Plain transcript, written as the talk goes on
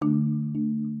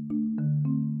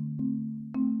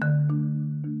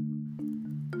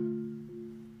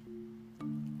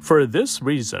For this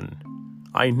reason,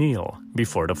 I kneel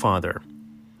before the Father.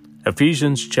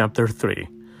 Ephesians chapter 3,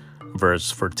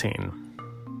 verse 14.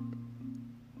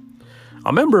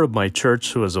 A member of my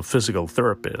church who is a physical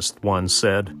therapist once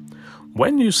said,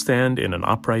 "When you stand in an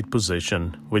upright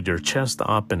position with your chest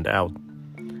up and out,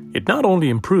 it not only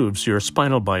improves your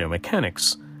spinal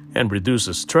biomechanics and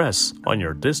reduces stress on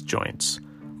your disc joints,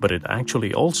 but it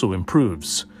actually also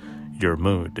improves your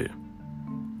mood."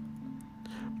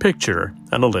 Picture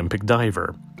an Olympic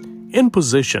diver, in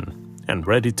position and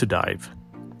ready to dive.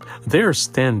 They are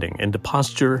standing in the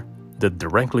posture that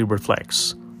directly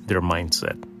reflects their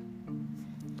mindset.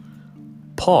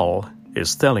 Paul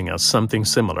is telling us something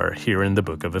similar here in the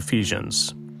book of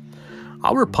Ephesians.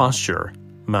 Our posture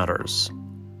matters.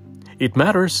 It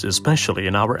matters especially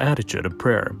in our attitude of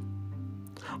prayer.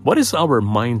 What is our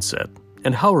mindset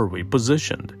and how are we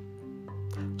positioned?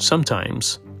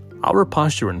 Sometimes, our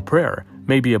posture in prayer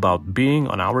may be about being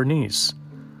on our knees,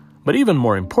 but even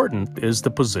more important is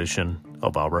the position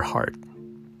of our heart.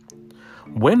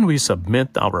 When we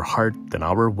submit our heart and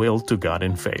our will to God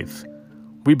in faith,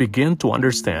 we begin to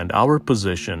understand our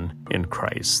position in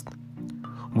Christ.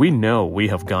 We know we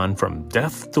have gone from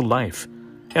death to life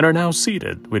and are now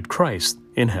seated with Christ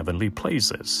in heavenly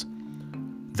places.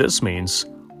 This means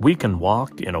we can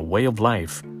walk in a way of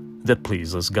life that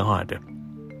pleases God.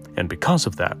 And because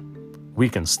of that, we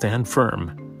can stand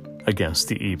firm against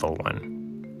the evil one.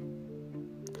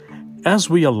 As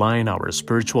we align our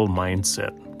spiritual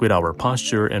mindset with our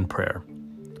posture and prayer,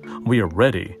 we are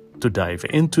ready to dive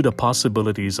into the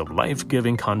possibilities of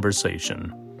life-giving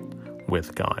conversation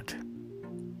with God.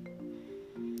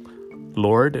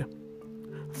 Lord,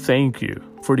 thank you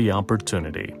for the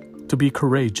opportunity to be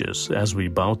courageous as we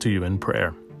bow to you in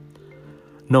prayer,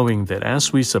 knowing that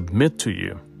as we submit to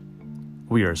you,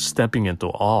 we are stepping into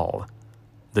all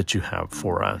that you have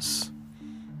for us.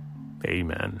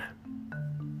 Amen.